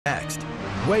next.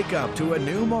 Wake up to a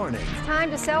new morning. It's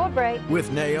time to celebrate.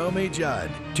 With Naomi Judd.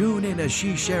 Tune in as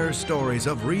she shares stories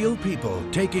of real people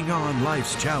taking on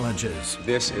life's challenges.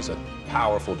 This is a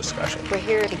powerful discussion. We're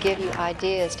here to give you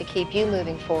ideas to keep you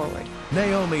moving forward.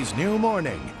 Naomi's New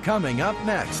Morning, coming up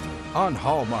next on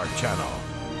Hallmark Channel.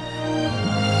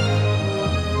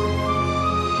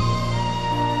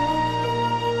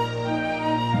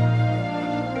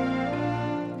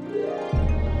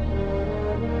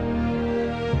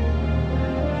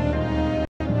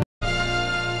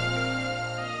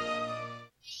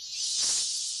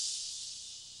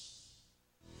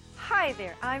 Hi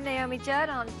there, I'm Naomi Judd.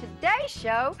 On today's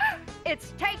show,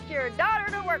 it's Take Your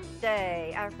Daughter to Work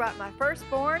Day. I've brought my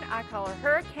firstborn. I call her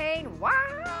Hurricane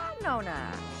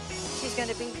Winona. She's going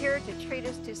to be here to treat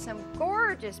us to some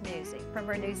gorgeous music from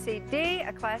her new CD,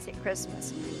 A Classic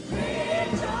Christmas.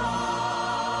 Rejoice,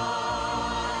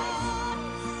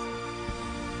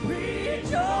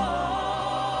 rejoice.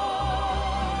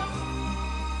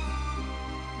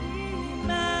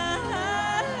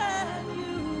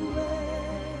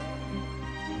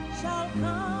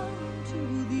 Come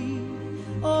to thee,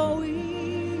 O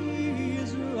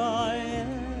Israel.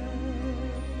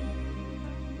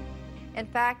 In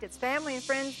fact, it's Family and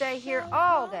Friends Day here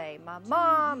all day. My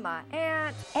mom, my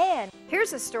aunt, and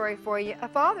here's a story for you. A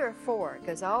father of 4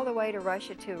 goes all the way to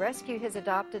Russia to rescue his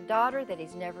adopted daughter that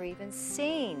he's never even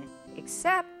seen,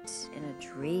 except in a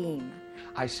dream.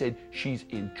 I said, she's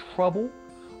in trouble.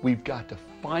 We've got to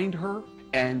find her,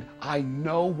 and I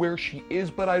know where she is,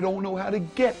 but I don't know how to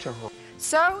get to her.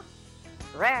 So,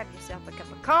 grab yourself a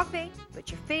cup of coffee,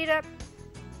 put your feet up,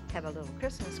 have a little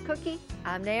Christmas cookie.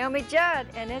 I'm Naomi Judd,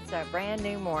 and it's a brand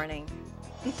new morning.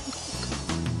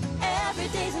 Every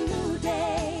day's a new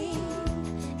day.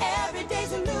 Every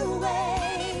day's a new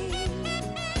way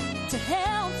to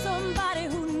help somebody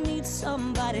who needs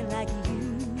somebody like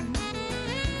you.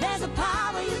 There's a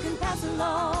power you can pass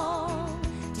along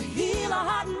to heal a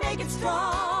heart and make it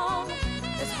strong.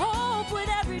 There's hope with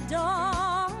every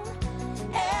dawn.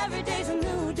 Every day's a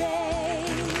new day.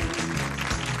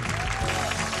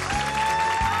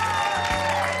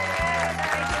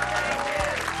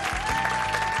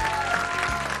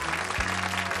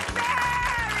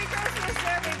 Merry Christmas,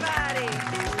 everybody!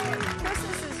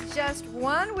 Christmas is just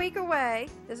 1 week away.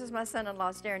 This is my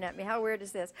son-in-law staring at me. How weird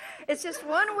is this? It's just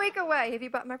 1 week away. Have you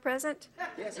bought my present?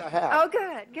 Yes, I have. Oh,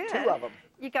 good, good. 2 of them.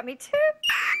 You got me 2?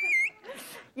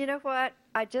 You know what?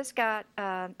 I just got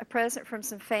a present from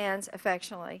some fans,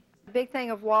 affectionately. A big thing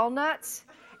of walnuts,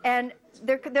 and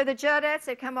they're the Juddettes.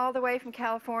 They come all the way from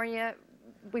California.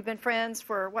 We've been friends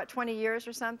for, what, 20 years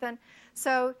or something?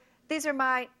 So these are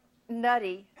my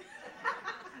nutty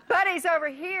buddies over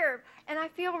here, and I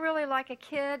feel really like a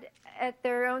kid at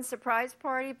their own surprise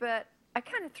party, but I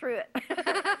kind of threw it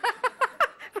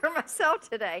for myself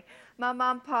today. My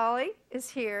mom, Polly, is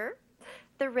here.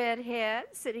 The redhead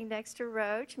sitting next to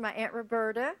Roach, my Aunt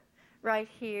Roberta right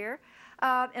here,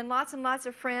 and lots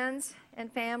of friends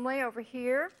and family over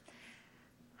here.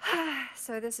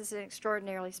 So this is an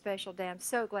extraordinarily special day. I'm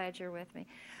so glad you're with me.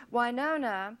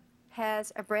 Winona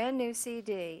has a brand new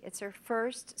CD. It's her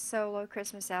first solo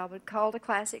Christmas album called A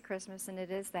Classic Christmas, and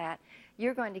it is that.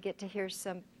 You're going to get to hear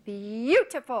some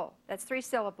beautiful, that's 3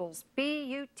 syllables,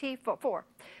 beautiful, 4,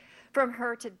 from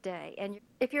her today. And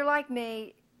if you're like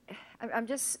me, I'm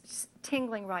just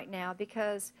tingling right now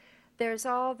because there's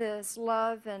all this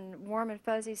love and warm and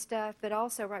fuzzy stuff, but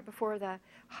also right before the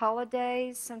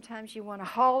holidays, sometimes you want to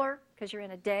holler because you're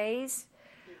in a daze.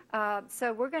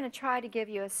 So we're going to try to give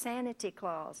you a sanity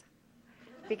clause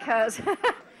because,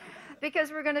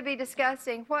 because we're going to be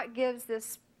discussing what gives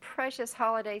this precious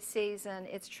holiday season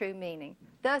its true meaning,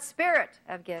 the spirit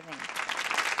of giving.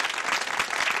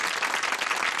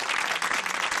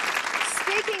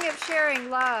 Speaking of sharing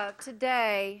love,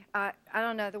 today, I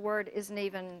don't know, the word isn't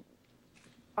even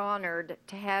honored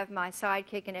to have my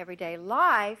sidekick in everyday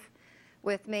life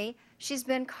with me. She's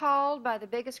been called by the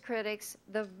biggest critics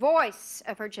the voice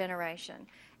of her generation.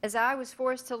 As I was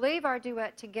forced to leave our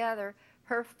duet together,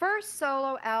 her first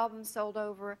solo album sold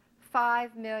over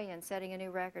 5 million, setting a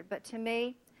new record. But to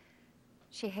me,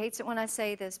 she hates it when I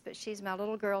say this, but she's my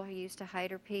little girl who used to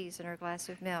hide her peas in her glass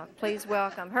of milk. Please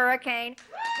welcome Hurricane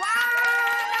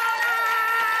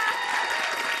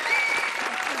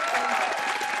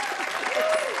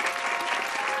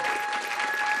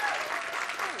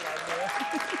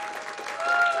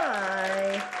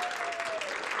Hi.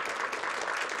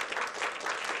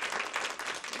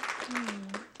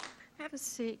 Have a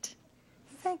seat.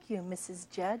 Thank you, Mrs.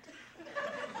 Judd.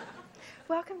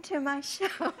 Welcome to my show.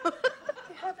 You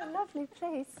have a lovely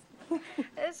place.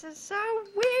 This is so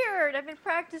weird. I've been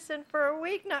practicing for a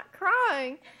week not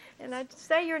crying, and I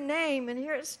say your name, and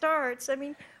here it starts. I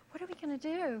mean, what are we going to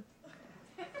do?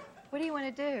 What do you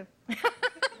want to do?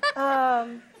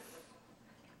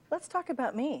 Let's talk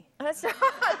about me. That's Yeah.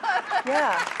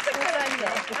 That's a good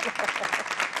idea.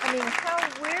 I mean,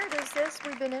 how weird is this?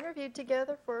 We've been interviewed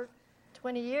together for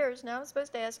 20 years. Now I'm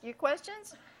supposed to ask you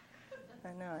questions?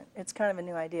 I know it. It's kind of a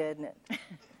new idea, isn't it?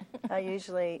 I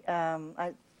usually,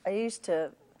 I used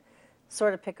to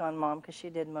sort of pick on Mom because she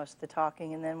did most of the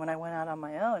talking, and then when I went out on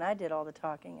my own, I did all the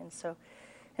talking. And so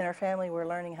in our family, we're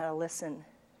learning how to listen.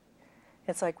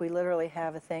 It's like we literally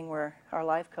have a thing where our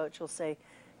life coach will say,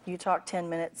 you talk 10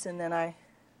 minutes, and then I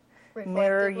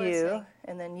mirror you, listening.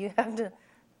 and then you have to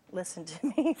listen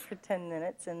to me for 10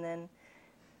 minutes, and then,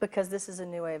 because this is a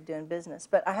new way of doing business.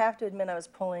 But I have to admit, I was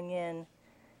pulling in,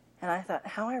 and I thought,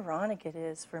 how ironic it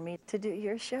is for me to do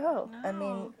your show. I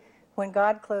mean, when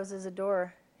God closes a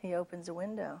door, he opens a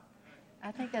window.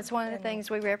 I think that's one of the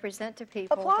things we represent to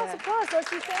people. Applause, that- applause,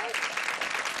 don't you think?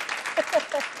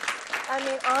 I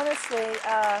mean, honestly,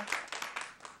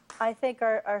 I think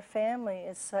our family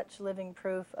is such living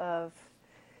proof of,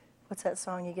 what's that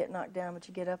song, you get knocked down, but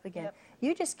you get up again. Yep.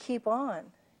 You just keep on.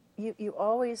 You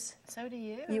always... So do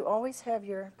you. You always have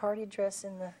your party dress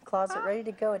in the closet ready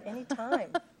to go at any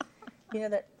time. You know,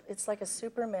 that it's like a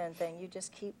Superman thing. You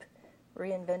just keep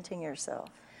reinventing yourself.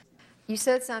 You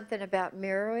said something about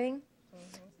mirroring.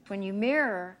 Mm-hmm. When you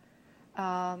mirror,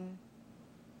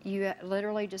 you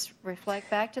literally just reflect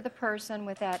back to the person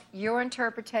without your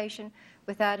interpretation,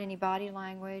 without any body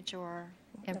language or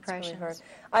impressions. That's really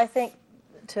hard. I think,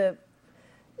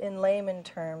 in layman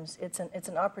terms, it's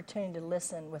an opportunity to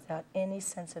listen without any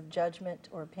sense of judgment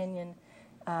or opinion,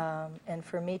 and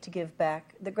for me to give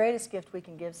back. The greatest gift we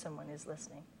can give someone is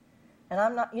listening. And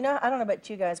I'm not, you know, I don't know about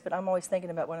you guys, but I'm always thinking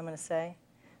about what I'm going to say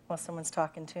while someone's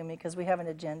talking to me, because we have an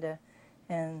agenda,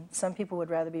 and some people would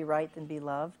rather be right than be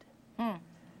loved.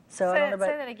 So I don't know about,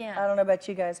 say that again. I don't know about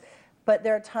you guys, but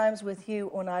there are times with you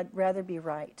when I'd rather be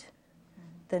right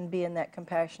than be in that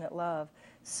compassionate love.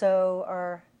 So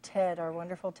our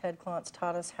wonderful Ted Klontz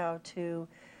taught us how to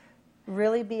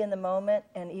really be in the moment,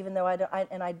 and even though I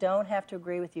don't have to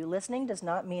agree with you, listening does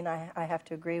not mean I have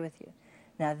to agree with you.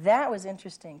 Now that was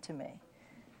interesting to me.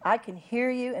 I can hear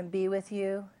you and be with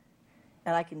you,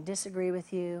 and I can disagree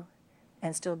with you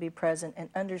and still be present and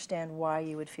understand why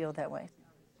you would feel that way.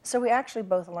 So we actually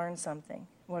both learned something.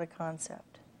 What a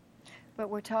concept. But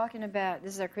we're talking about,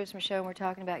 this is our Christmas show, and we're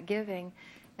talking about giving,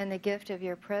 and the gift of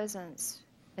your presence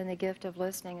and the gift of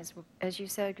listening is, as you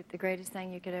said, the greatest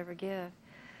thing you could ever give.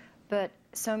 But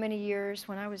so many years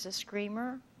when I was a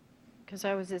screamer, because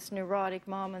I was this neurotic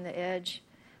mom on the edge,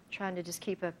 trying to just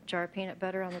keep a jar of peanut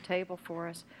butter on the table for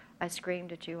us, I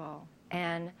screamed at you all.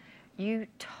 And you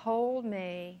told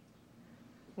me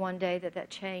one day that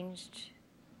changed,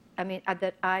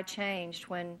 that I changed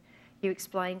when you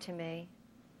explained to me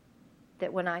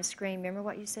that when I scream, remember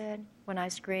what you said? When I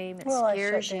scream, it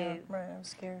scares you. Right, I was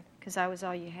scared. Because I was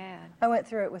all you had. I went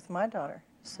through it with my daughter,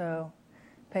 so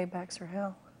paybacks are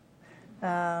hell.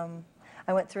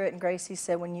 I went through it, and Gracie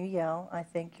said, when you yell, I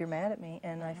think you're mad at me,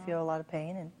 and I feel a lot of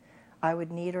pain, and I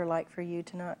would need or like for you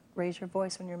to not raise your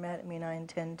voice when you're mad at me, and I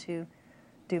intend to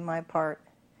do my part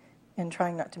in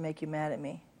trying not to make you mad at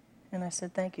me. And I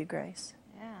said, thank you, Grace.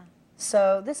 Yeah.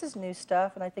 So this is new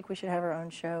stuff, and I think we should have our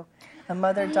own show, a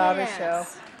mother-daughter show.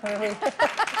 Where we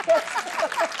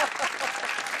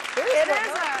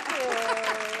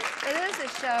It is a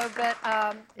show, but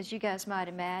as you guys might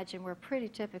imagine, we're a pretty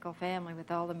typical family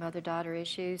with all the mother-daughter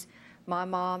issues. My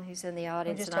mom, who's in the we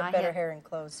audience, just and have I better hair and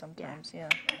clothes sometimes, yeah.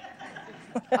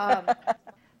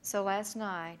 So last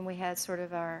night, we had sort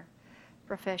of our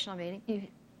professional meeting. You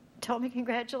told me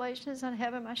congratulations on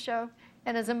having my show.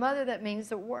 And as a mother, that means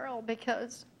the world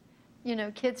because, you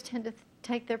know, kids tend to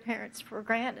take their parents for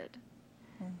granted.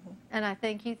 Mm-hmm. And I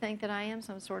think you think that I am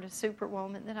some sort of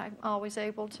superwoman, that I'm always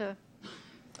able to...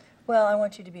 Well, I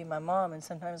want you to be my mom, and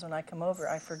sometimes when I come over,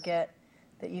 I forget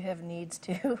that you have needs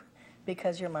too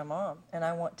because you're my mom. And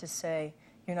I want to say,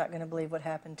 you're not going to believe what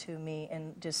happened to me,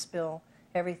 and just spill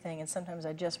everything. And sometimes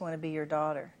I just want to be your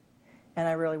daughter, and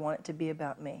I really want it to be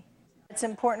about me. It's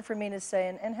important for me to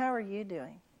say, and how are you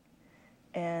doing?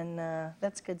 And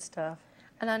that's good stuff.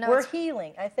 And I know we're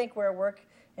healing. I think we're a work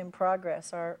in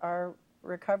progress. Our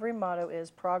recovery motto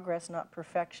is progress, not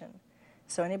perfection.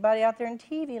 So anybody out there in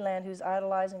TV land who's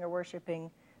idolizing or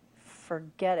worshiping,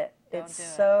 forget it. It's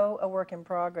so a work in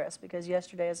progress, because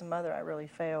yesterday as a mother I really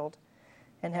failed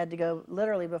and had to go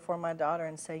literally before my daughter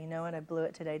and say, you know what, I blew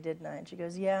it today, didn't I? And she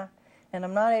goes, yeah, and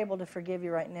I'm not able to forgive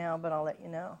you right now, but I'll let you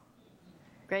know.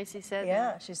 Gracie said that.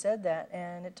 Yeah, she said that,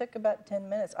 and it took about 10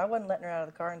 minutes. I wasn't letting her out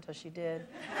of the car until she did.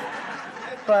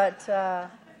 But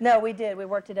no, we did. We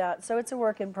worked it out. So it's a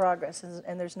work in progress,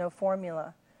 and there's no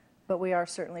formula, but we are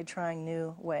certainly trying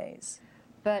new ways.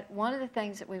 But one of the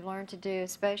things that we've learned to do,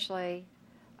 especially,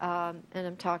 and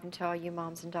I'm talking to all you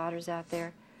moms and daughters out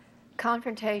there,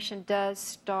 confrontation does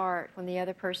start when the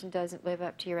other person doesn't live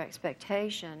up to your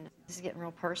expectation. This is getting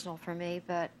real personal for me,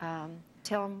 but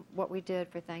tell them what we did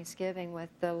for Thanksgiving with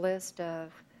the list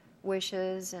of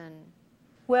wishes and...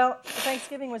 Well,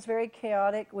 Thanksgiving was very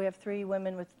chaotic. We have 3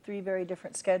 women with 3 very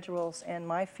different schedules, and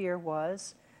my fear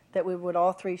was that we would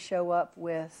all 3 show up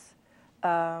with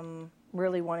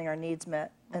really wanting our needs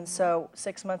met. And so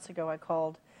 6 months ago I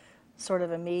called sort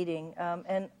of a meeting,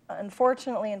 and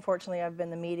unfortunately, I've been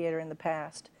the mediator in the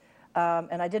past,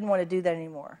 and I didn't want to do that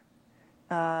anymore.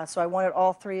 So I wanted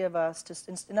all 3 of us to,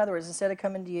 in other words, instead of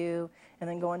coming to you and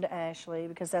then going to Ashley,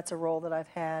 because that's a role that I've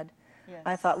had, yes.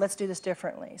 I thought, let's do this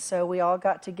differently. So we all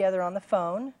got together on the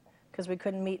phone, because we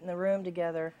couldn't meet in the room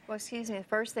together. Well, excuse me, the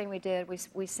first thing we did,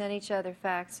 we sent each other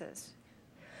faxes,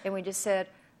 and we just said,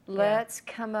 let's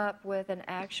come up with an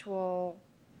actual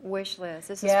wish list.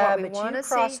 This is what we want to see. Yeah, but you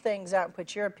cross things out and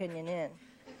put your opinion in.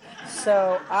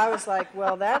 So I was like,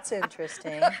 well, that's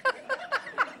interesting.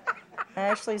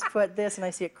 Ashley's put this, and I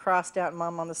see it crossed out, and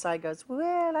Mom on the side goes,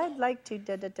 well, I'd like to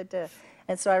da-da-da-da.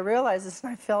 And so I realized this,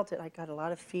 and I felt it. I got a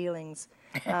lot of feelings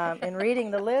in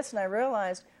reading the list, and I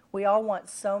realized we all want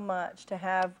so much to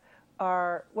have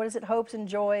our, hopes and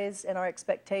joys and our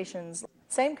expectations.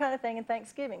 Same kind of thing in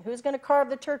Thanksgiving. Who's going to carve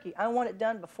the turkey? I want it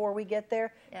done before we get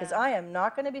there, because I am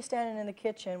not going to be standing in the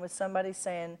kitchen with somebody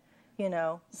saying, you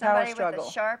know, power struggle. Somebody with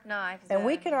a sharp knife. And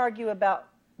we can argue about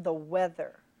the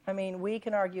weather. I mean, we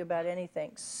can argue about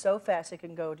anything so fast it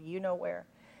can go to you know where.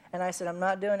 And I said, I'm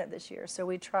not doing it this year. So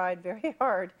we tried very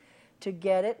hard to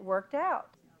get it worked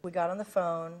out. We got on the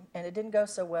phone, and it didn't go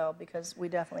so well because we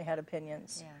definitely had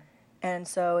opinions. Yeah. And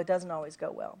so it doesn't always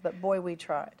go well. But boy, we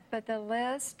tried. But the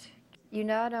list, you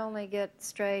not only get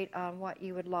straight on what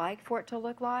you would like for it to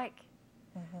look like,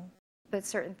 but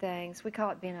certain things, we call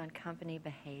it being on company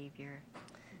behavior.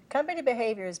 Company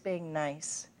behavior is being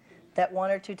nice. That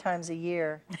 1 or 2 times a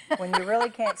year when you really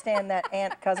can't stand that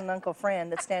aunt, cousin, uncle,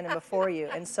 friend that's standing before you.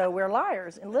 And so we're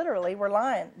liars, and literally we're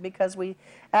lying because we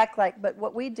act like, but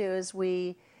what we do is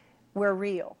we're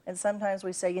real. And sometimes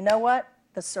we say, you know what?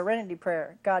 The serenity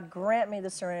prayer, God grant me the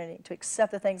serenity to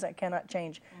accept the things I cannot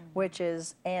change, which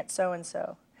is Aunt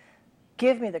so-and-so.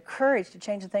 Give me the courage to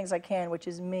change the things I can, which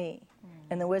is me.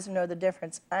 And the wisdom to know the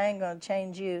difference. I ain't going to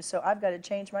change you, so I've got to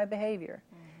change my behavior.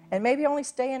 And maybe only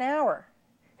stay an hour.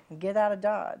 Get out of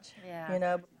Dodge, you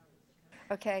know.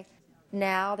 Okay,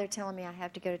 now they're telling me I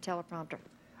have to go to teleprompter.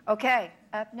 Okay,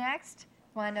 up next,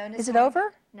 Is it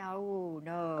over? No,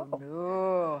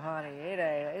 honey, it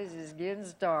ain't. It's just getting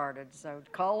started, so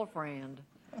call a friend.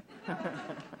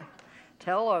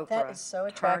 Tell Oprah. That is so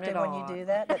attractive when you do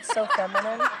that. That's so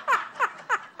feminine.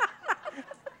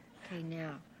 Okay,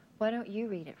 now, why don't you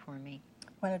read it for me?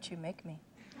 Why don't you make me?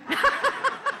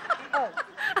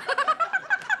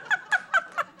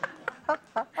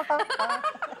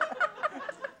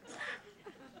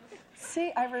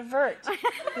 See, I revert,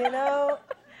 you know.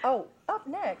 Oh, up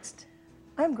next,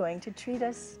 I'm going to treat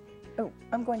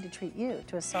you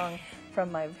to a song from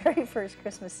my very first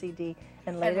Christmas CD.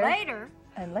 And later,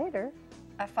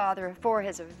 a father of 4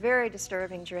 has a very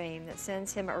disturbing dream that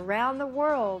sends him around the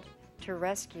world to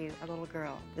rescue a little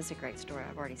girl. This is a great story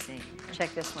I've already seen.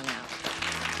 Check this one out.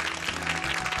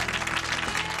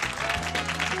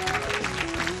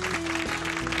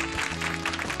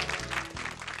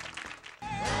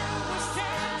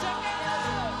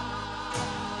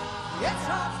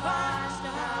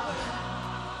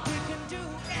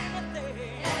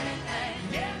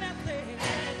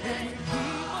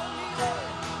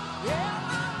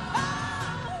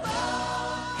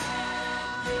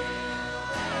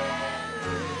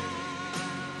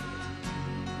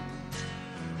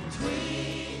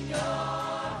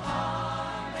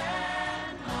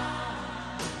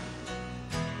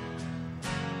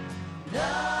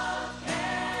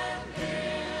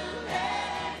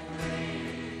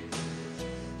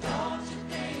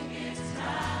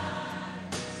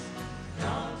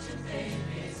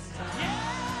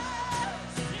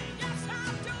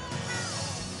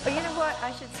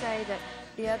 I should say that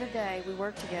the other day we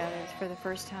worked together for the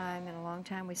first time in a long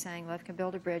time. We sang Love Can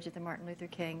Build a Bridge at the Martin Luther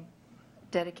King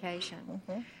dedication.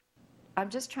 I'm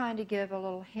just trying to give a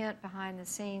little hint behind the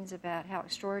scenes about how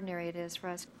extraordinary it is for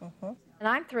us. And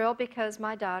I'm thrilled because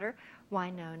my daughter,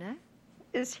 Winona,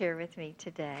 is here with me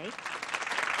today.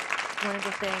 one of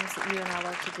the things that you and I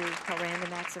love to do is called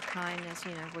Random Acts of Kindness, you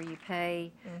know, where you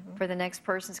pay for the next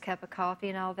person's cup of coffee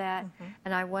and all that.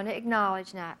 And I want to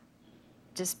acknowledge, now,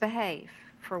 just behave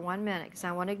for 1 minute, because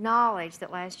I want to acknowledge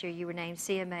that last year you were named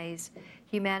CMA's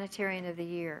Humanitarian of the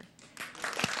Year.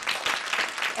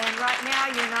 And right now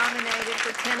you're nominated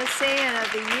for Tennessean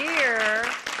of the Year.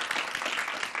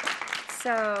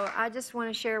 So I just want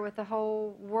to share with the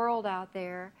whole world out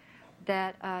there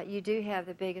that you do have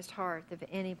the biggest heart of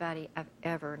anybody I've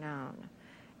ever known.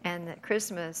 And that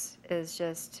Christmas is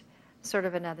just sort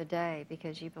of another day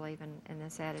because you believe in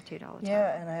this attitude all the time.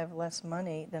 Yeah, and I have less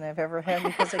money than I've ever had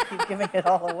because I keep giving it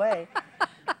all away.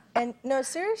 And no,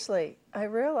 seriously, I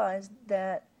realized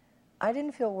that I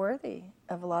didn't feel worthy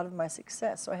of a lot of my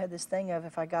success. So I had this thing of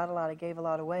if I got a lot, I gave a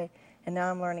lot away. And now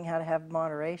I'm learning how to have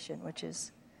moderation, which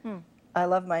is, I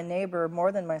love my neighbor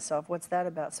more than myself. What's that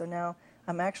about? So now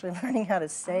I'm actually learning how to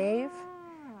save,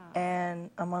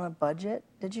 and I'm on a budget.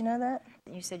 Did you know that?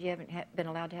 You said you haven't been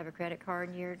allowed to have a credit card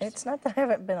in years? It's not that I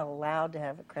haven't been allowed to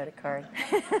have a credit card.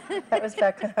 That was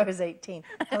back when I was 18.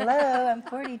 Hello, I'm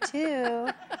 42.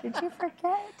 Did you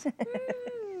forget?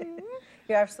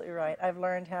 You're absolutely right. I've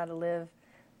learned how to live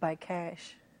by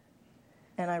cash.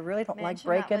 And I really don't like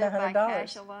breaking $100. By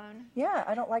cash alone? Yeah,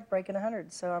 I don't like breaking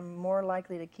 100, so I'm more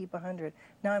likely to keep 100.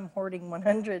 Now I'm hoarding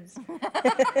 100s.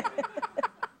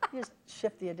 Just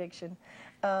shift the addiction.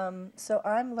 So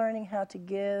I'm learning how to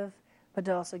give, but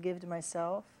to also give to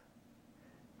myself,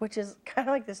 which is kind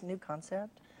of like this new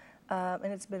concept. And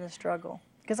it's been a struggle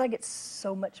because I get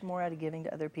so much more out of giving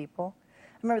to other people.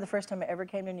 I remember the first time I ever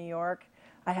came to New York,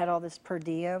 I had all this per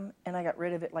diem, and I got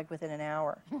rid of it like within an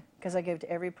hour because I gave to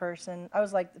every person. I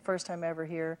was like the first time ever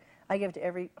here, I gave to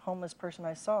every homeless person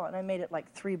I saw, and I made it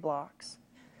like 3 blocks.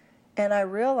 And I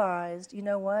realized, you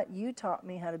know what, you taught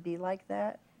me how to be like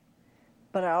that,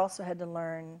 but I also had to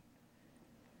learn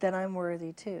that I'm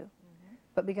worthy too.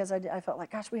 But because I felt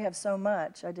like, gosh, we have so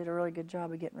much, I did a really good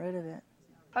job of getting rid of it.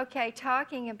 Okay,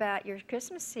 talking about your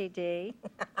Christmas CD.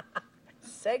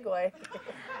 Segue.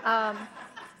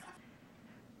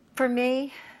 For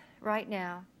me, right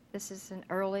now, this is an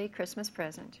early Christmas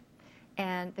present.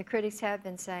 And the critics have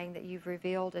been saying that you've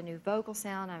revealed a new vocal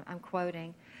sound, I'm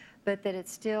quoting, but that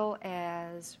it's still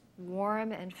as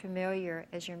warm and familiar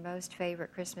as your most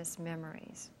favorite Christmas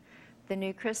memories. The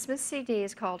new Christmas CD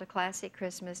is called A Classic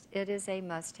Christmas. It is a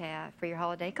must-have for your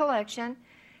holiday collection.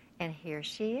 And here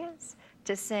she is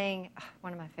to sing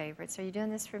one of my favorites. Are you doing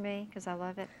this for me? Because I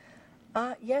love it.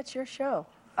 Yeah, it's your show.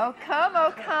 Oh, come,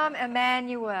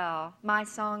 Emmanuel, my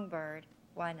songbird.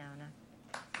 Why, Nona?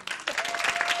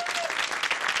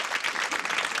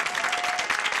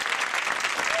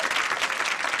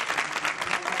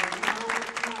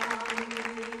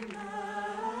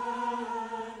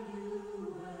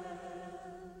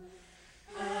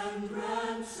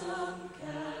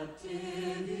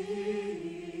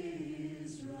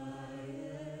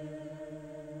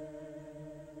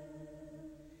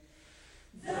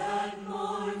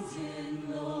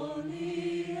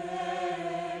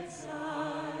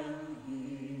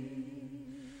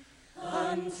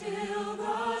 Until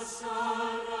the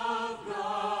Son of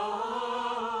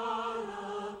God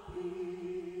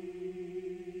appears.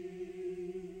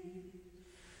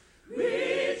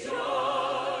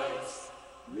 Rejoice,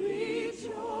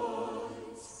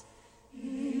 rejoice,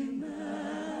 Emmanuel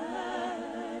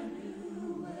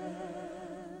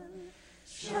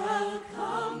shall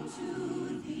come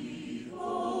to thee,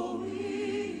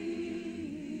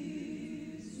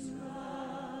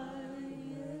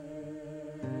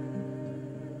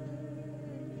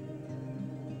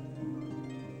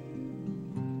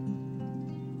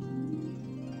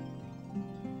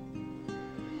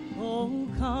 O oh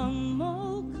come,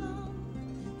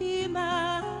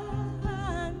 Emmanuel,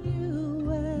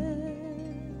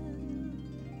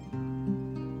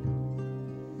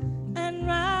 and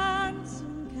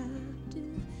ransom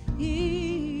captive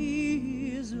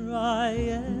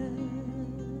Israel,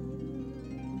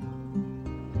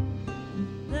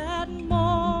 that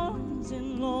mourns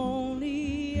in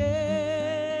lonely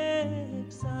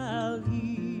exile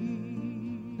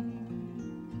here,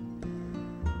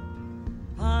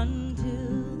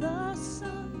 until the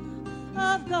Son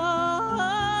of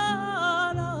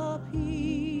God appears.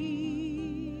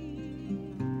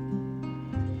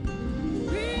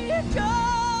 Rejoice,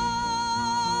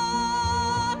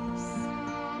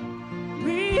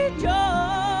 rejoice,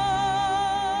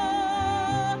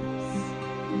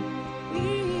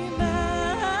 Emmanuel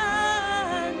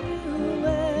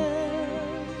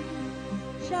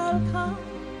shall come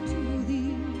to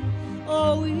thee,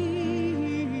 O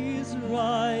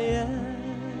Israel.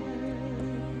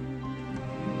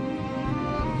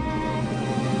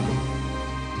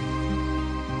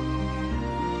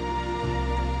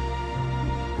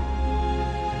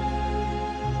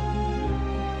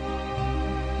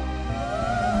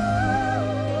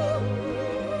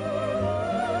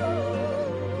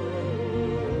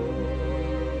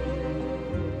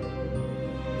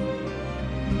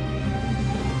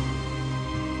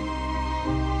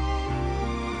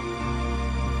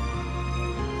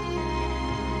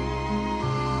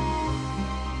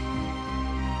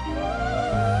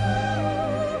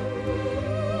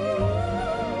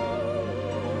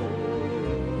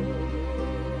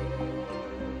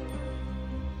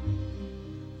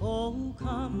 Oh,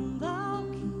 come thou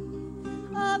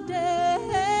King of David,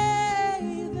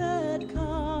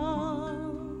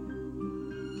 come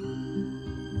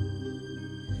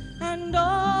and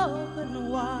open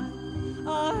wide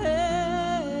our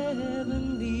heavenly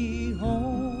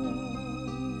home.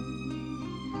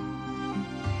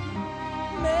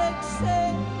 Make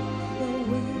safe the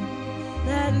way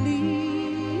that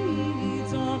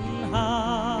leads on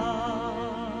high,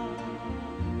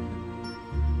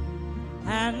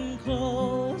 and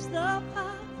close the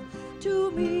path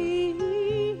to misery.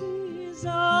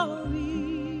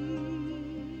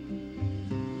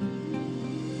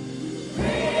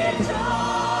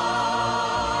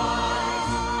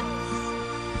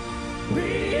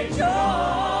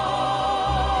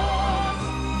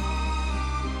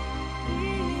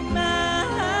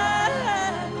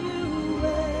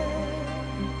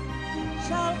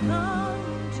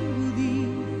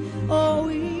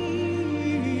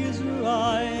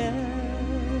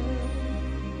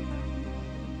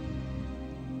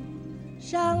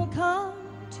 Shall come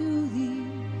to thee,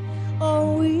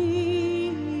 O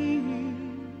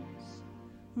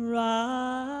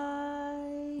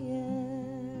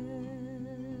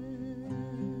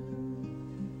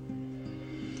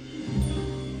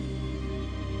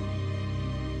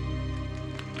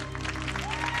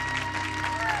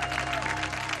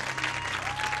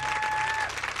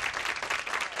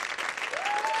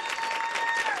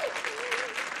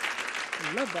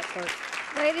I love that part.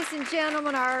 Ladies and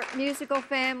gentlemen, our musical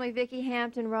family, Vicki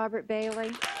Hampton, Robert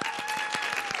Bailey.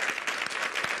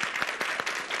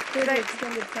 They're the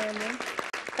extended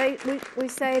family. We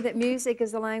say that music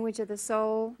is the language of the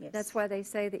soul. Yes. That's why they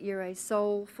say that you're a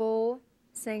soulful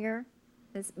singer,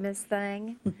 Miss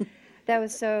Thang. That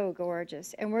was so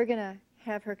gorgeous. And we're going to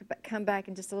have her come back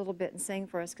in just a little bit and sing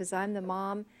for us, because I'm the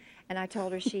mom, and I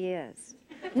told her she is.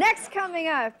 Next coming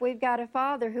up, we've got a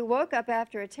father who woke up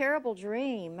after a terrible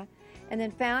dream and then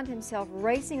found himself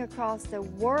racing across the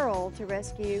world to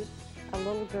rescue a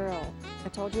little girl. I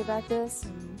told you about this,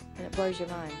 and it blows your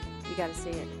mind. You got to see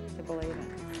it to believe it.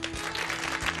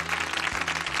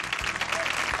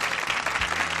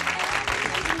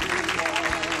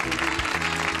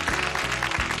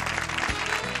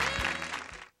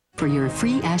 For your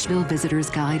free Asheville Visitor's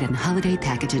Guide and holiday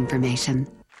package information.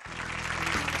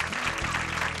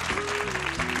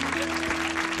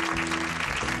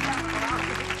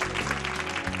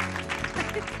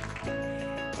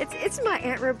 It's my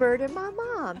Aunt Roberta and my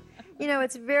mom. You know,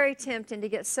 it's very tempting to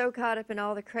get so caught up in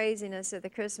all the craziness of the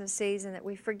Christmas season that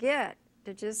we forget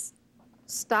to just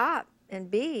stop and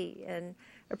be and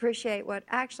appreciate what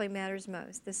actually matters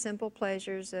most, the simple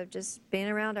pleasures of just being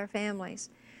around our families.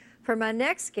 For my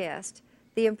next guest,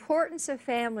 the importance of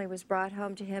family was brought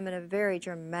home to him in a very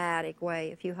dramatic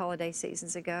way a few holiday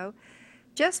seasons ago.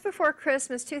 Just before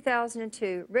Christmas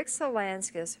 2002, Rick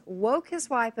Solanskis woke his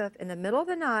wife up in the middle of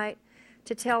the night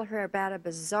to tell her about a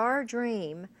bizarre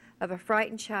dream of a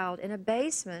frightened child in a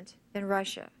basement in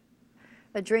Russia.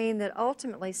 A dream that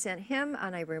ultimately sent him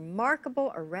on a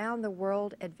remarkable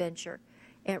around-the-world adventure.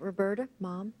 Aunt Roberta,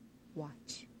 Mom,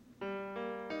 watch.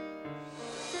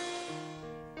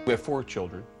 We have 4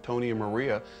 children. Tony and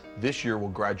Maria this year will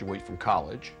graduate from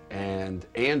college, and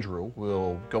Andrew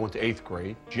will go into 8th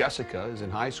grade. Jessica is in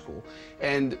high school.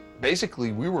 And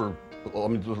basically we were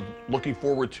looking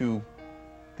forward to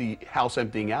the house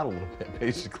emptying out a little bit,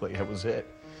 basically. That was it.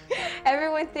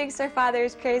 Everyone thinks their father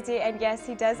is crazy, and yes,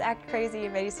 he does act crazy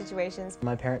in many situations.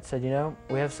 My parents said, you know,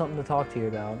 we have something to talk to you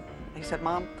about. He said,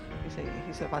 Mom, he said,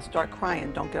 if I start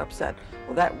crying, don't get upset.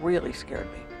 Well, that really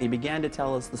scared me. He began to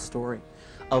tell us the story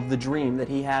of the dream that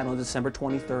he had on December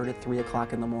 23rd at 3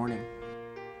 o'clock in the morning.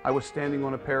 I was standing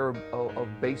on a pair of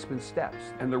basement steps,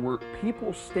 and there were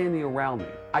people standing around me.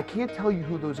 I can't tell you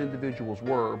who those individuals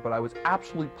were, but I was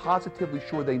absolutely positively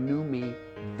sure they knew me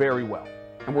very well.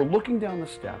 And we're looking down the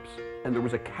steps, and there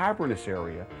was a cavernous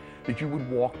area that you would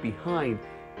walk behind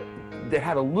that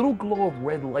had a little glow of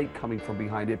red light coming from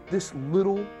behind it. This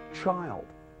little child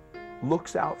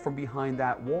looks out from behind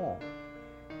that wall.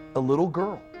 A little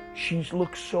girl. She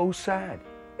looked so sad.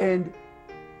 And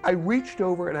I reached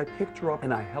over and I picked her up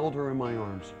and I held her in my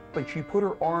arms. And she put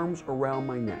her arms around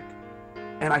my neck.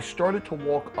 And I started to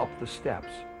walk up the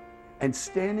steps. And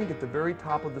standing at the very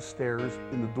top of the stairs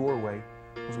in the doorway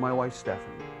was my wife,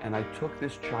 Stephanie. And I took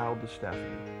this child to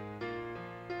Stephanie.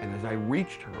 And as I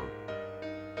reached her,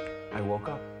 I woke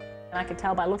up. And I could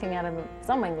tell by looking at him that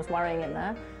something was worrying in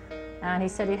there. And he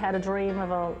said he had a dream of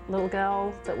a little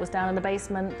girl that was down in the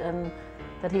basement, and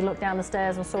that he looked down the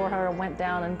stairs and saw her and went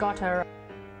down and got her.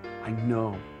 I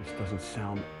know this doesn't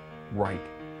sound right.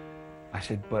 I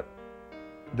said, but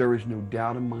there is no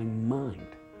doubt in my mind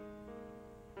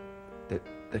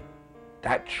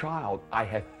that child I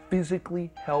have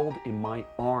physically held in my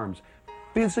arms,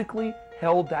 physically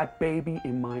held that baby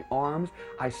in my arms.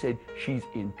 I said, she's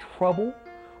in trouble.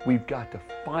 We've got to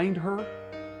find her.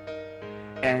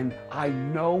 And I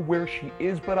know where she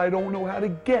is, but I don't know how to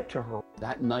get to her.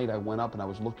 That night I went up and I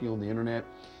was looking on the internet,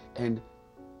 and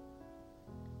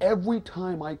every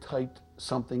time I typed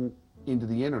something into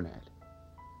the internet,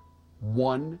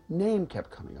 one name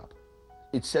kept coming up.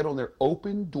 It said on their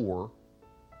open door,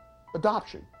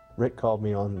 adoption. Rick called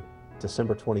me on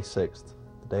December 26th,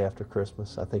 the day after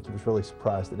Christmas. I think he was really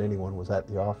surprised that anyone was at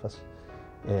the office,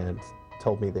 and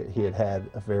told me that he had had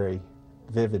a very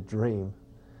vivid dream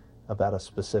about a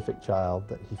specific child,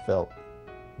 that he felt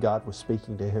God was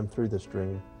speaking to him through this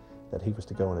dream, that he was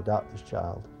to go and adopt this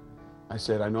child. I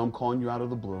said, I know I'm calling you out of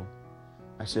the blue.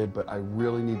 I said, but I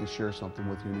really need to share something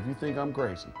with you. And if you think I'm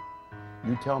crazy,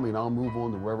 you tell me and I'll move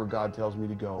on to wherever God tells me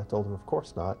to go. I told him, of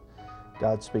course not.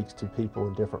 God speaks to people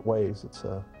in different ways. It's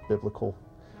a biblical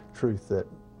truth that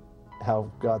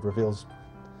how God reveals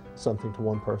something to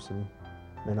one person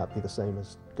may not be the same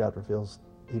as God reveals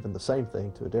even the same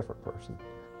thing to a different person.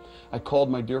 I called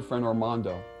my dear friend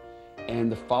Armando,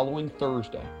 and the following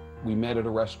Thursday, we met at a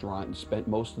restaurant and spent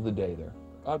most of the day there.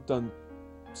 I've done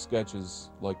sketches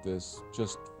like this,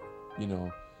 just, you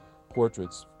know,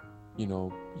 portraits, you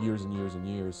know, years and years and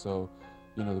years. So,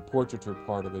 you know, the portraiture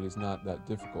part of it is not that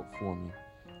difficult for me.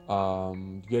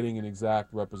 Getting an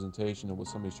exact representation of what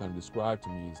somebody's trying to describe to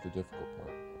me is the difficult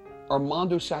part.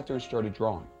 Armando sat there and started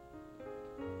drawing.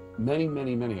 Many,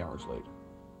 many, many hours later,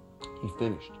 he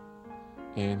finished.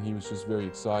 And he was just very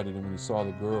excited, and when he saw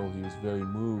the girl, he was very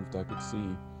moved, I could see,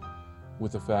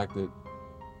 with the fact that,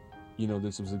 you know,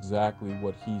 this was exactly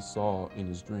what he saw in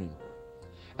his dream.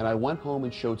 And I went home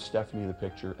and showed Stephanie the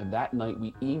picture, and that night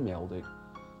we emailed it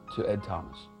to Ed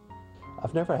Thomas.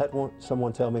 I've never had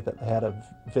someone tell me that they had a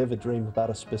vivid dream about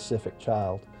a specific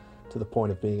child to the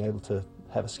point of being able to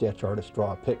have a sketch artist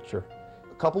draw a picture.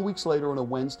 A couple weeks later on a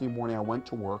Wednesday morning, I went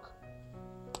to work,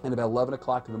 and about 11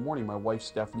 o'clock in the morning, my wife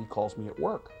Stephanie calls me at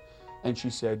work. And she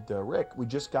said, Rick, we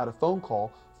just got a phone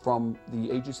call from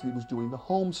the agency that was doing the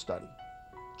home study,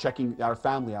 checking our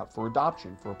family out for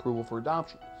adoption, for approval for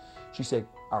adoption. She said,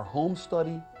 our home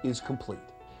study is complete.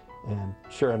 And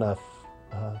sure enough,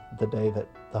 the day that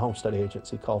the home study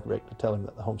agency called Rick to tell him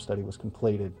that the home study was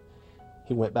completed,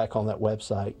 he went back on that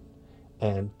website,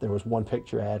 and there was one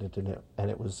picture added in it, and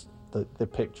it was the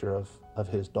picture of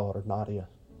his daughter, Nadia.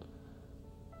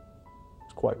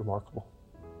 It's quite remarkable.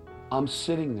 I'm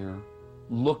sitting there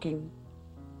looking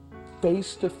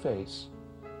face to face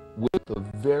with the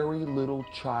very little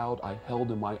child I held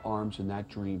in my arms in that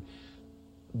dream.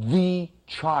 The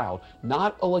child,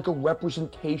 not like a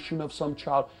representation of some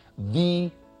child,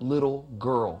 the little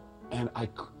girl. And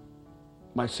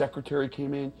my secretary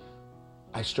came in,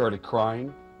 I started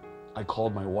crying, I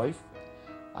called my wife,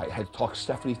 I had talked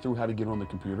Stephanie through how to get on the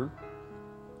computer,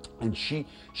 and she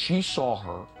saw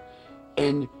her,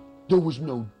 and there was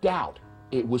no doubt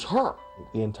it was her.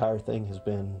 The entire thing has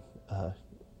been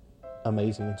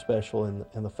amazing and special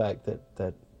in the fact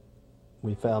that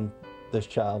we found this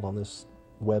child on this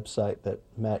website that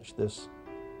matched this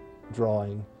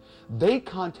drawing. They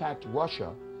contact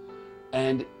Russia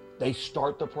and they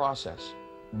start the process.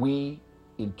 We,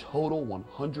 in total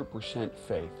 100%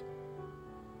 faith,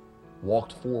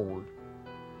 walked forward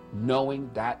knowing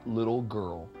that little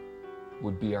girl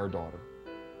would be our daughter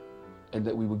and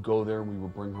that we would go there and we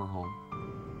would bring her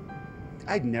home.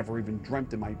 I'd never even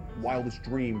dreamt in my wildest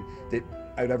dream that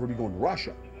I'd ever be going to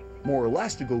Russia, more or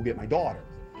less to go get my daughter.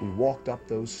 We walked up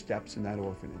those steps in that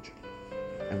orphanage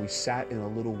and we sat in a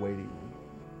little waiting room,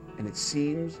 and it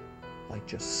seems like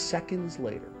just seconds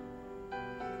later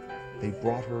they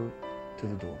brought her to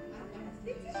the door,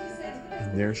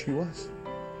 and there she was,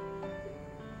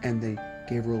 and they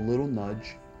gave her a little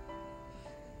nudge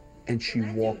and she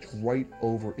walked right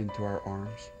over into our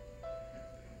arms,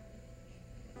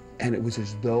 and it was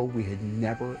as though we had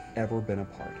never ever been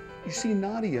apart. You see,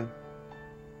 Nadia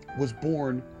was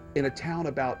born in a town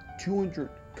about 200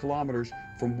 kilometers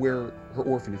from where her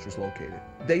orphanage was located.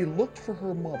 They looked for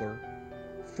her mother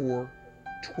for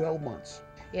 12 months.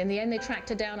 In the end, they tracked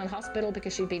her down in hospital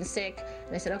because she'd been sick.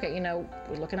 And they said, okay, you know,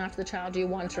 we're looking after the child. Do you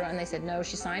want her? And they said, no.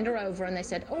 She signed her over. And they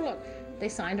said, oh, look, they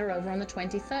signed her over on the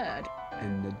 23rd.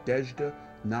 And Nadezhda,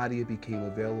 Nadia, became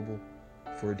available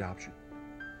for adoption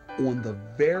on the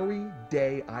very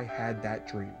day I had that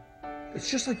dream. It's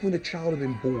just like when a child had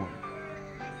been born.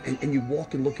 And you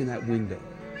walk and look in that window,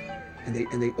 and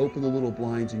they open the little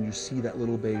blinds, and you see that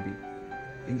little baby,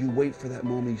 and you wait for that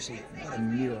moment. You say, "What a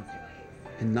miracle!"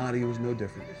 And Nadia was no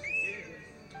different.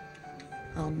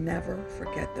 I'll never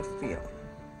forget the feeling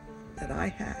that I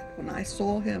had when I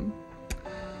saw him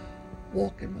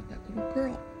walking with that little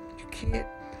girl. You can't.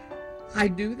 I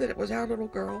knew that it was our little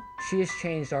girl. She has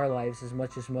changed our lives as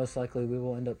much as most likely we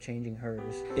will end up changing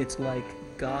hers. It's like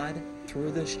God,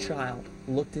 through this child,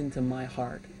 looked into my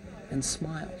heart and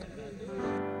smiled.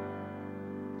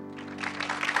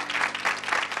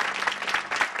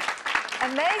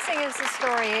 Amazing as the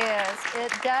story is,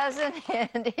 it doesn't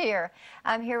end here.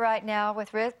 I'm here right now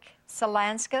with Rick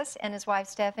Salanskas and his wife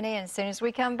Stephanie, and as soon as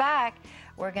we come back,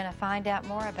 we're going to find out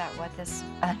more about what this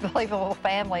unbelievable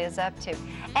family is up to.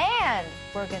 And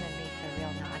we're going to meet the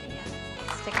real Nadia.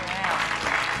 Stick around.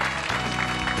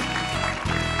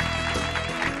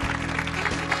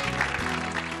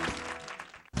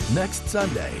 Next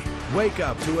Sunday, wake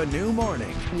up to a new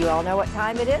morning. You all know what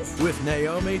time it is? With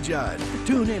Naomi Judd.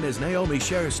 Tune in as Naomi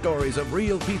shares stories of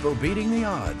real people beating the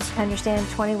odds. I understand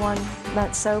 21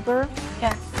 months sober.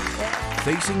 Yeah.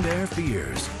 Facing their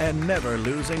fears and never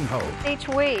losing hope. Each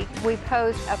week, we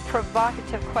pose a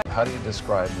provocative question. How do you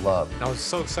describe love? I was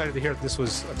so excited to hear that this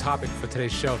was a topic for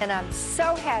today's show. And I'm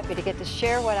so happy to get to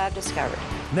share what I've discovered.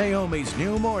 Naomi's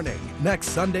New Morning, next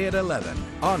Sunday at 11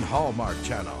 on Hallmark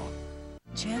Channel.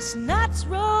 Chestnuts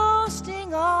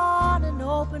roasting on an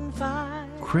open fire.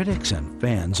 Critics and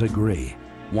fans agree.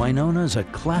 Wynona's A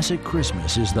Classic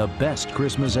Christmas is the best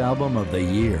Christmas album of the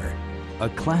year. A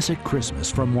Classic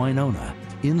Christmas from Wynona,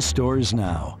 in stores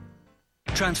now.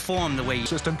 Transform the way your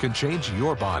system can change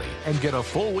your body and get a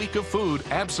full week of food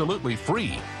absolutely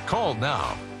free. Call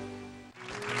now.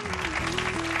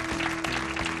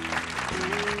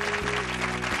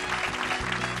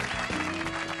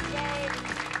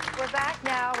 Back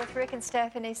now with Rick and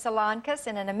Stephanie Salanskas,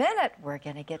 and in a minute we're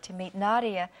going to get to meet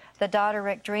Nadia, the daughter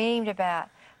Rick dreamed about.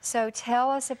 So tell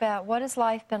us about what has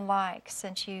life been like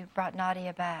since you brought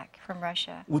Nadia back from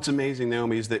Russia? What's amazing,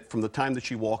 Naomi, is that from the time that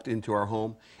she walked into our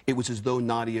home, it was as though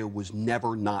Nadia was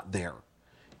never not there.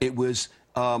 It was,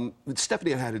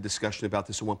 Stephanie and I had a discussion about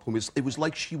this at one point. It was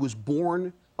like she was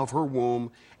born of her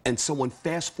womb and someone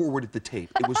fast-forwarded the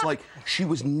tape. It was like she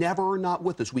was never not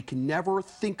with us. We can never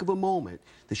think of a moment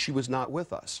that she was not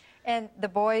with us. And the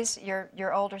boys,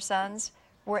 your older sons,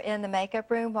 were in the makeup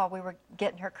room while we were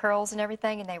getting her curls and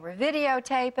everything, and they were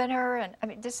videotaping her, and I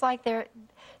mean, just like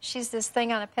she's this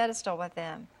thing on a pedestal with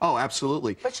them. Oh,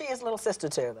 absolutely. But she is a little sister,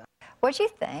 too, though. What'd you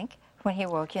think when he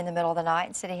woke you in the middle of the night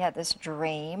and said he had this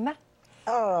dream?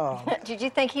 Oh. Did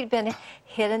you think he'd been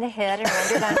hit in the head and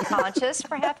rendered unconscious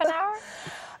for half an hour?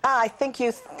 I think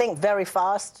you think very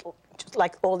fast, just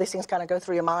like all these things kind of go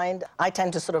through your mind. I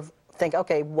tend to sort of think,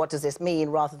 okay, what does this mean,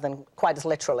 rather than quite as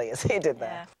literally as he did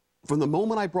there. From the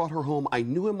moment I brought her home, I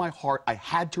knew in my heart I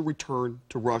had to return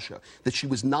to Russia, that she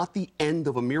was not the end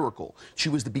of a miracle. She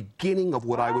was the beginning of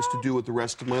what I was to do with the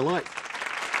rest of my life.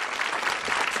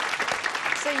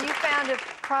 So you founded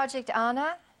Project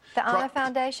Anna? The Anna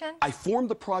Foundation? I formed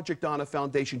the Project Anna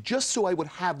Foundation just so I would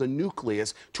have the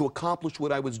nucleus to accomplish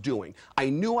what I was doing. I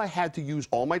knew I had to use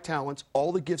all my talents,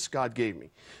 all the gifts God gave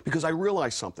me, because I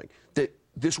realized something, that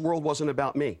this world wasn't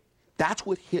about me. That's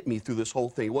what hit me through this whole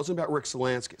thing. It wasn't about Rick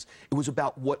Salanskas. It was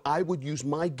about what I would use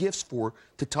my gifts for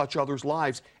to touch others'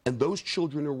 lives, and those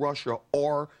children in Russia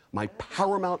are my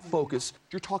paramount focus.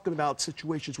 You're talking about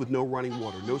situations with no running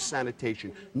water, no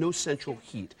sanitation, no central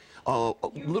heat, a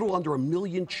little under 1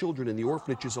 million children in the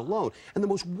orphanages alone, and the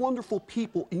most wonderful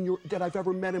people that I've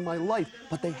ever met in my life,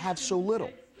 but they have so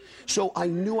little. So I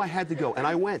knew I had to go, and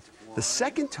I went. The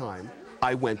second time,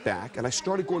 I went back and I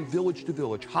started going village to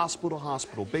village, hospital to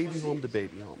hospital, baby home to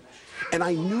baby home. And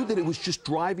I knew that it was just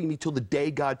driving me till the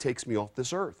day God takes me off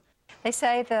this earth. They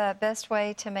say the best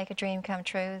way to make a dream come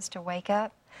true is to wake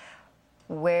up.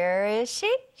 Where is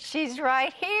she? She's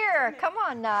right here. Come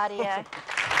on, Nadia. Will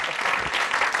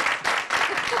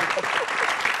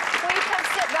you come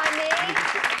sit by me? Will you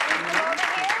come over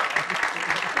here?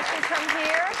 You can come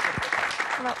here.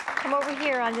 Come over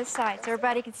here on this side so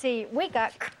everybody can see you. We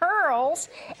got curls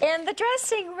in the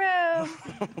dressing room.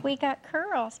 We got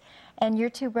curls. And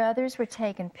your two brothers were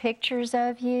taking pictures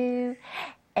of you,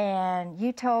 and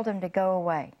you told them to go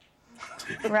away,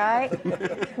 right?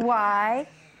 Why?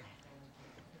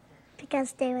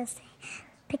 Because they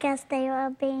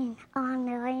were being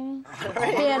ornery.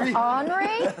 Being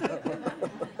ornery?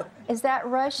 Is that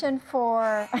Russian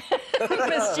for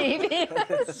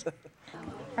mischievous?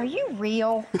 Are you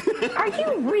real? Are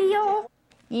you real?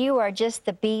 You are just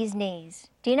the bee's knees.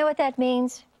 Do you know what that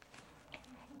means?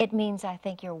 It means I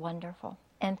think you're wonderful.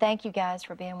 And thank you guys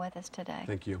for being with us today.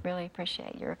 Thank you. Really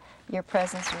appreciate your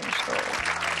presence and your story.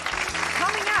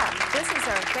 Coming up, This is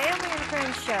our family and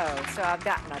friends show, so I've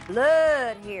got my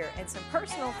blood here and some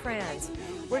personal friends.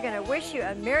 We're going to wish you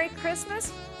a Merry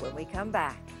Christmas when we come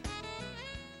back.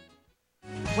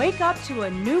 Wake up to a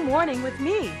new morning with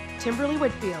me, Timberly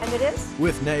Whitfield. And it is?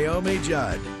 With Naomi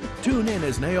Judd. Tune in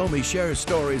as Naomi shares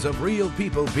stories of real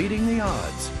people beating the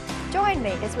odds. Join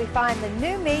me as we find the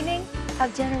new meaning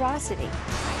of generosity.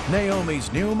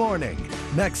 Naomi's New Morning,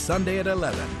 next Sunday at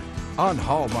 11 on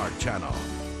Hallmark Channel.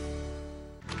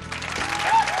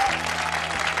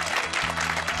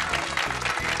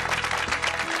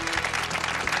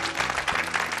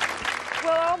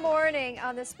 Well, all morning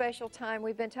on this special time,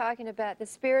 we've been talking about the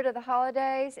spirit of the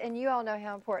holidays, and you all know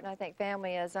how important I think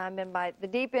family is. I'm in the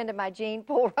deep end of my gene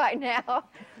pool right now.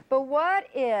 But what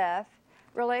if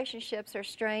relationships are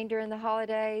strained during the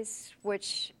holidays,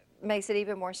 which makes it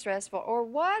even more stressful? Or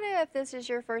what if this is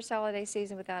your first holiday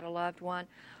season without a loved one?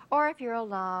 Or if you're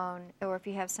alone, or if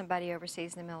you have somebody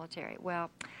overseas in the military?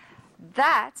 Well,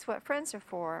 that's what friends are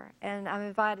for. And I've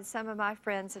invited some of my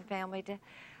friends and family to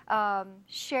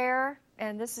share,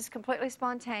 and this is completely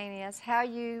spontaneous, how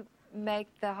you make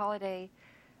the holiday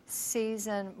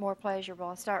season more pleasurable.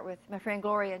 I'll start with my friend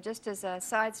Gloria. And just as a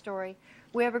side story,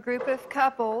 we have a group of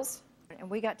couples, and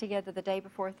we got together the day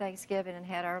before Thanksgiving and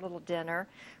had our little dinner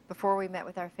before we met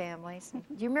with our families. Do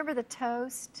you remember the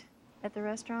toast at the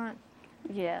restaurant?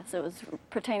 Yes, it was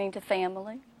pertaining to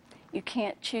family. You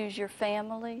can't choose your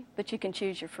family, but you can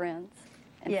choose your friends.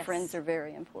 And Yes. friends are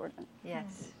very important.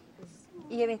 Yes.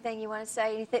 You have anything you want to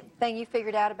say? Anything you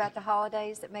figured out about the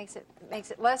holidays that makes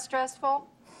it less stressful?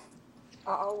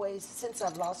 I always, since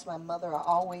I've lost my mother, I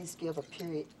always give a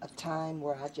period of time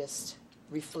where I just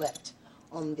reflect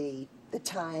on the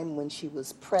time when she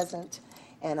was present,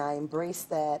 and I embrace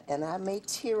that, and I may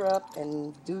tear up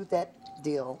and do that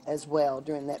deal as well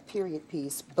during that period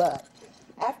piece, but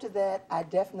after that, I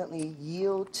definitely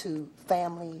yield to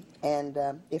family, and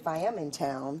if I am in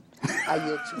town, I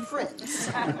yield to friends.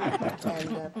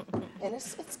 And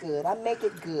it's good. I make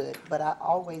it good, but I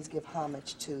always give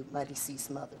homage to my deceased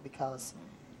mother because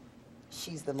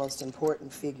she's the most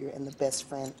important figure and the best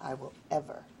friend I will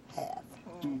ever have.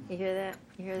 You hear that?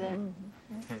 You hear that?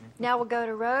 Now we'll go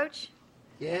to Roach.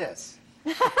 Yes.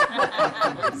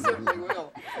 I certainly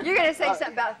will. You're going to say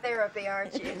something about therapy,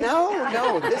 aren't you? No.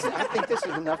 I think this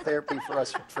is enough therapy for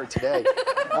us for today.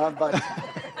 But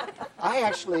I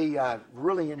actually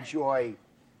really enjoy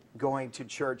going to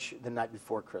church the night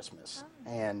before Christmas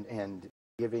and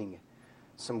giving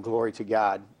some glory to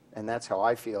God. And that's how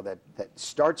I feel that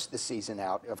starts the season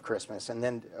out of Christmas. And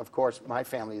then, of course, my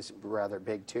family is rather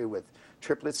big, too, with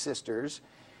triplet sisters.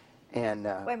 And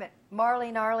wait a minute.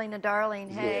 Marlene, Arlene, and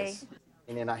Darlene, hey. Yes.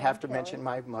 And then I have to mention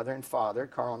my mother and father,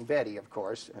 Carl and Betty, of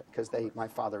course, because my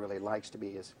father really likes to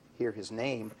hear his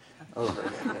name over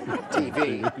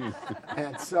TV.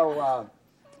 And so,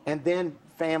 and then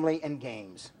family and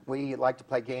games. We like to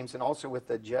play games, and also with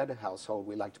the Judd household,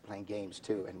 we like to play games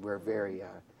too, and we're very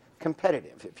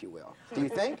competitive, if you will. Do you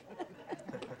think?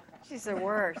 She's the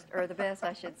worst, or the best,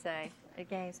 I should say, at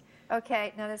games.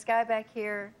 Okay, now this guy back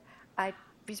here,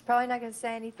 he's probably not going to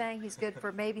say anything. He's good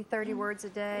for maybe 30 words a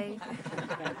day.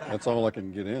 That's all I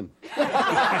can get in.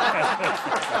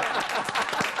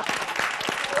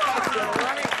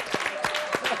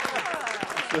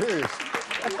 Serious.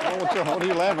 What are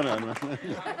you laughing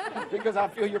at? Because I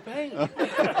feel your pain.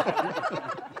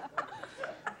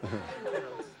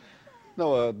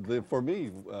 No, for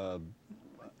me,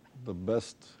 the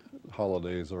best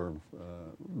holidays are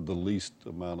the least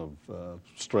amount of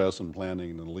stress and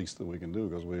planning and the least that we can do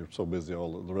because we're so busy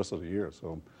all the rest of the year.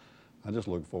 So I just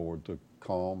look forward to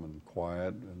calm and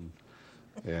quiet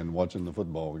and watching the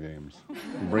football games.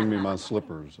 Bring me my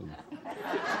slippers.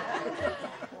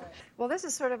 Well, this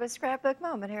is sort of a scrapbook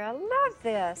moment here. I love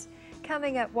this.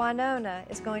 Coming up, Winona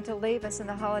is going to leave us in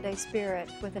the holiday spirit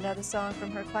with another song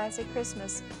from her classic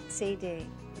Christmas CD.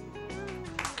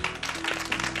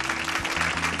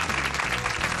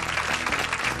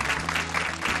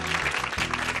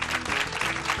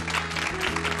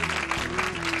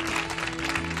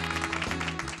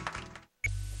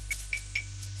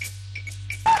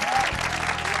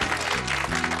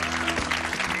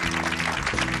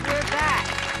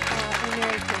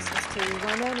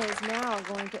 Winona is now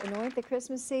going to anoint the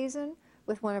Christmas season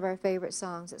with one of our favorite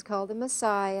songs. It's called The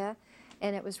Messiah,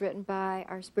 and it was written by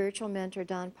our spiritual mentor,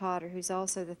 Don Potter, who's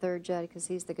also the third Judd because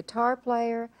he's the guitar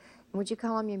player. And would you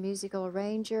call him your musical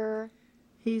arranger?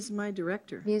 He's my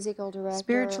director. Musical director.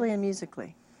 Spiritually and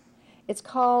musically. It's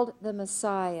called The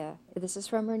Messiah. This is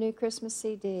from her new Christmas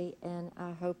CD, and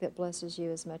I hope it blesses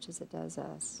you as much as it does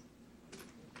us.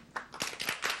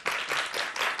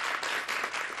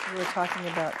 We were talking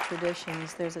about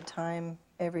traditions. There's a time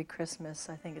every Christmas,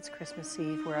 I think it's Christmas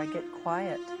Eve, where I get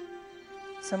quiet.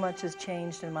 So much has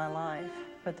changed in my life,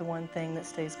 but the one thing that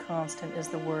stays constant is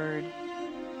the Word.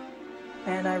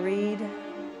 And I read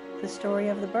the story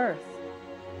of the birth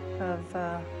of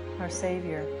our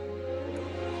Savior.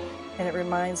 And it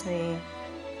reminds me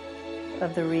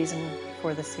of the reason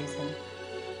for the season.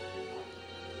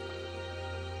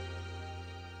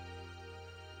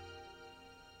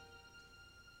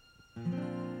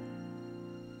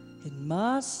 It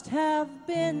must have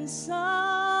been something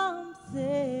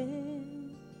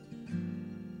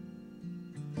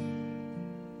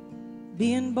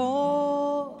being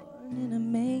born in a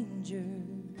manger,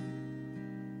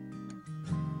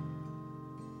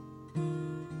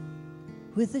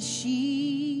 with a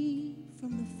sheep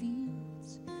from the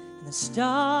fields and the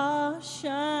stars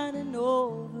shining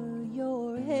over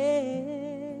your head.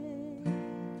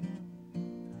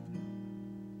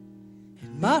 It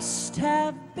must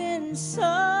have been something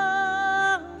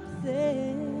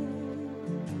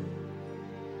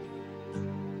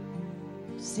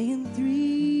seeing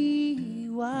three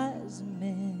wise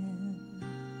men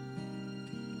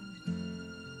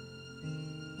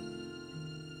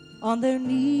on their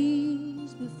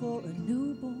knees before a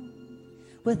newborn,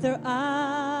 with their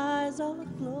eyes all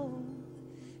aglow,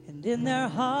 and in their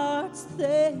hearts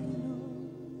they know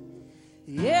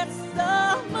it's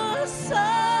the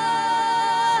Messiah.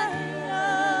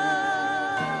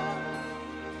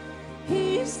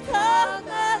 He's come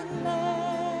at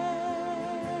last.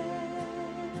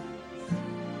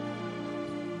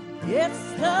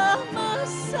 It's the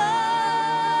Messiah.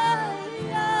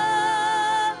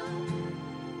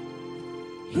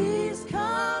 He's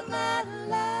come at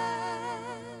last.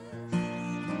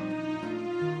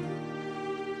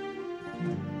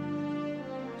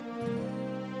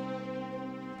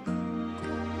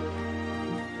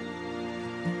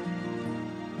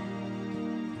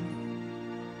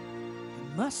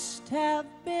 It must have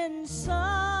been something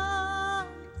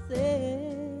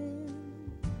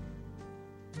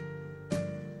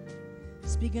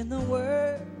speaking the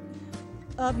word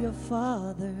of your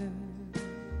Father,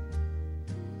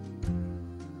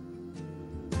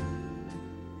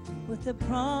 with the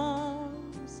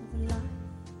promise of life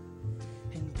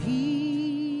and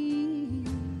peace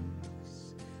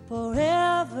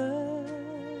forever.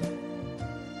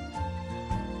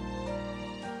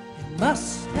 It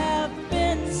must have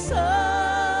been something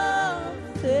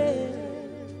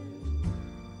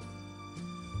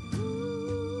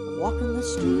walking the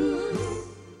streets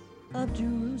of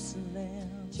Jerusalem,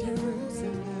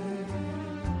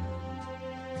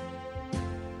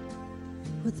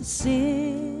 with the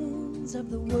sins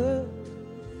of the world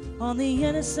on the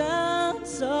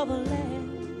innocence of a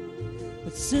lamb.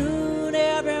 But soon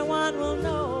everyone will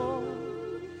know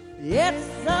it's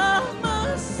the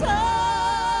Messiah.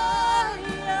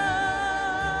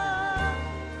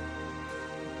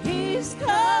 He's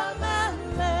come at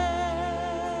last.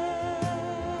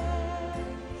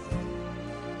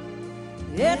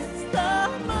 It's the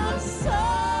Messiah.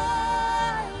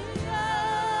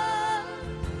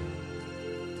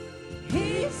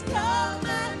 He's come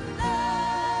at last.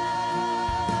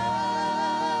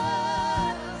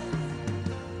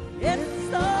 It's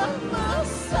the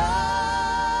Messiah.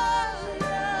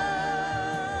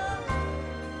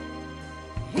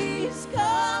 He's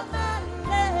come at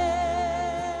last.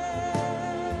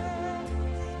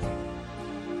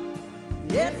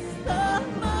 It's the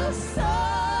Messiah.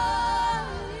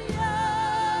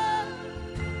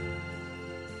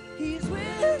 He's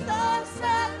with us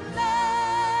at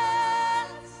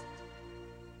last.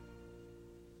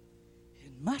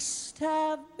 It must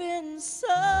have been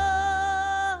something.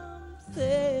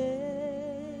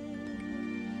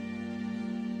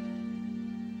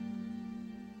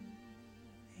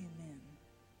 Amen.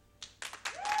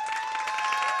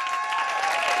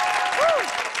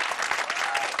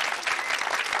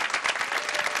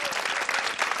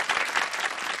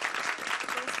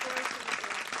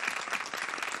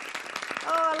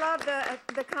 Oh, I love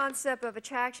the concept of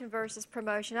attraction versus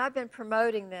promotion. I've been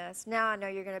promoting this. Now I know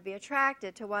you're going to be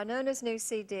attracted to Wynona's new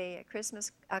CD,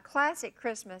 a classic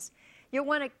Christmas. You'll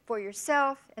want it for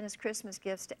yourself and as Christmas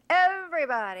gifts to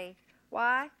everybody.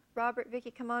 Why? Robert,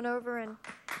 Vicki, come on over and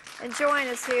join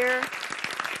us here.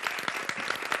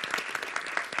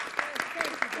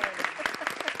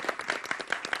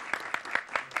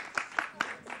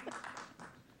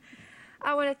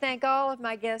 I want to thank all of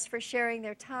my guests for sharing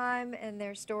their time and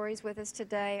their stories with us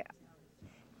today.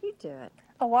 You do it.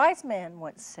 A wise man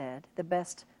once said, the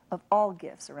best of all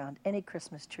gifts around any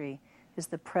Christmas tree is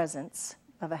the presence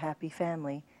of a happy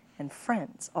family. and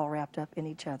friends all wrapped up in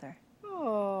each other.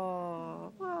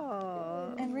 Oh,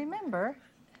 oh. And remember,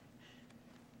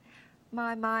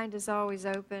 my mind is always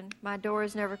open. My door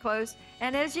is never closed.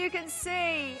 And as you can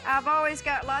see, I've always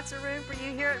got lots of room for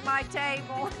you here at my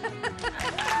table.